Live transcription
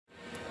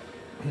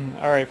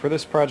Alright, for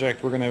this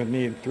project we're going to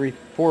need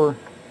four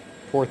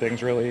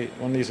things really.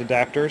 One of these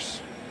adapters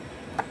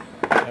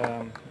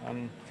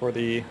for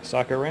the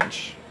socket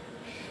wrench.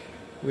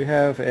 We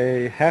have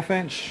a 1/2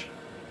 inch,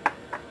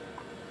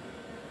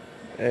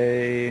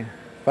 a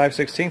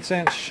 5/16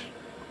 inch,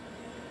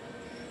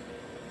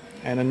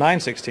 and a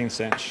 9/16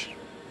 inch.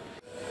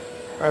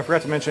 I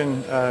forgot to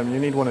mention you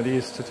need one of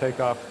these to take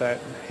off that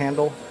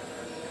handle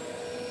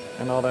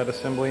and all that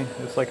assembly.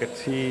 It's like a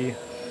T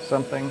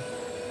something.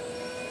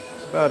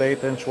 It's about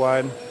 1/8 inch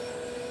wide.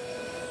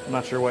 I'm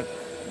not sure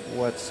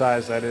what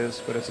size that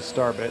is, but it's a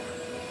star bit.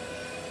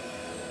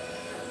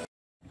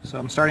 So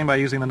I'm starting by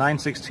using the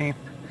 9/16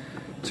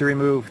 to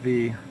remove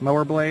the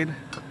mower blade.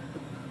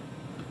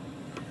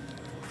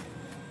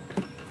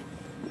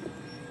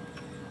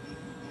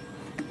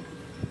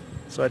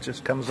 So that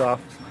just comes off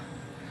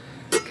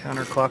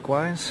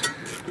counterclockwise.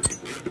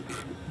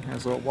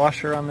 Has a little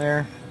washer on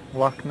there,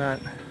 lock nut.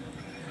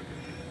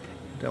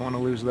 Don't want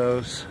to lose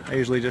those. I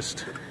usually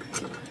just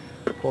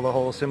pull the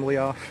whole assembly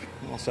off.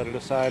 I'll set it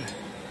aside.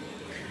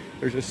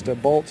 There's just a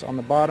bolt on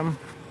the bottom,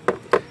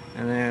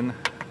 and then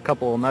a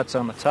couple of nuts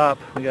on the top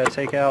we gotta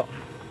take out.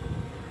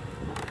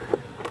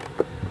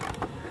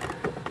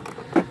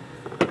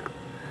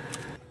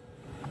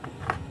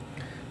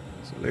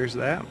 So there's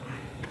that.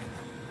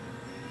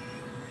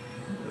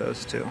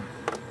 Those two.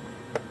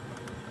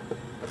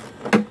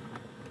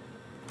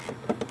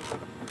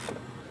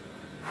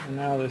 And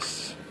now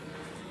this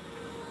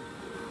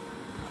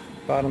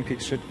bottom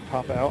piece should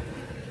pop out.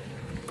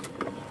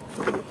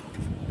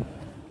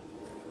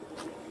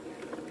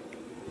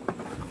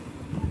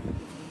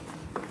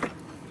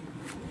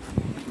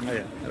 Oh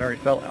yeah, it already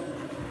fell out.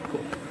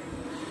 Cool.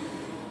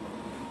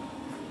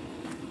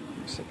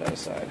 Set that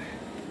aside.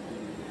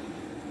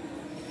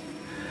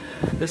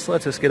 This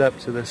lets us get up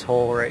to this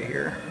hole right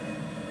here.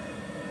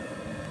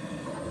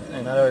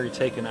 And I'd already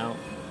taken out.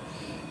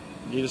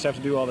 You just have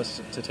to do all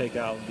this to take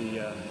out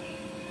the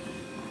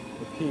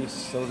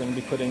piece that we're going to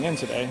be putting in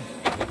today,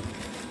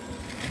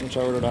 which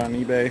I ordered on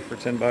eBay for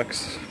 10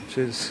 bucks, which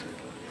is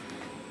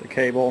the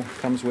cable,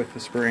 comes with the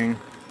spring.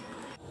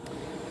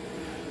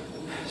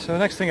 So the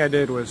next thing I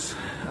did was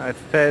I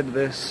fed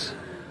this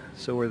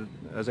so I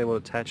was able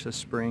to attach the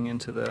spring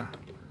into the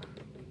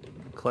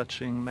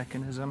clutching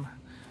mechanism.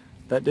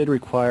 That did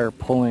require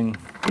pulling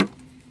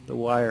the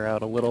wire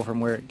out a little from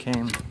where it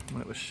came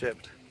when it was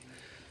shipped,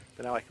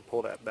 but now I can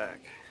pull that back.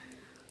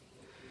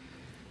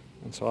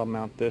 And so I'll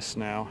mount this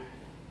now.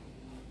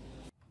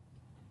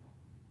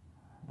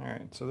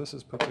 Alright, so this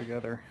is put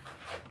together.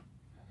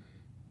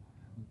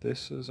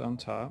 This is on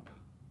top.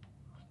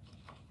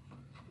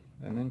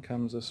 And then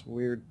comes this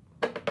weird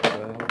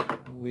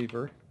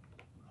lever.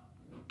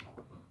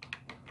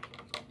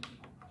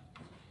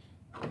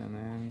 And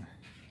then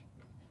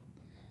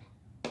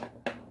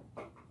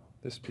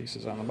this piece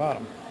is on the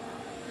bottom.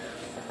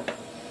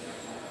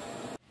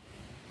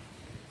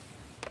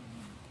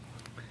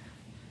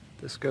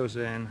 This goes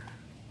in.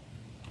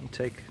 You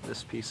take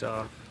this piece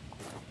off,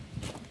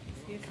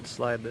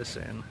 slide this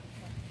in,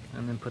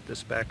 and then put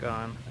this back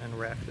on and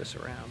wrap this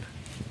around.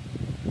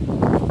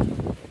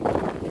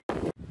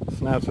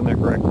 So now it's in there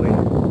correctly.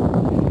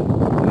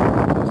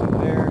 It's in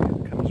there,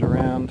 it comes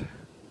around,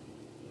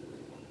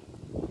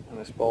 and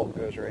this bolt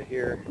goes right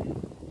here,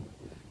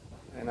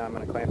 and now I'm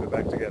going to clamp it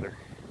back together.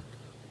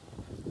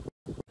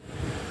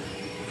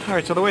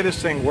 Alright, so the way this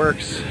thing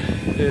works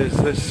is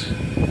this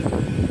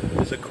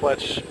is a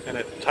clutch, and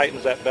it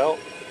tightens that belt.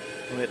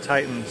 When it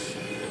tightens,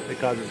 it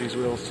causes these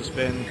wheels to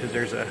spin because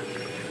there's a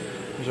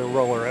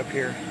roller up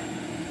here.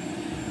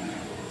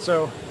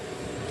 So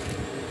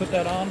put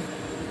that on.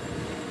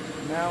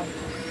 Now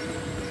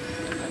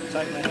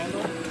tighten the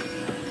handle.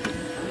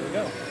 There we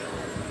go.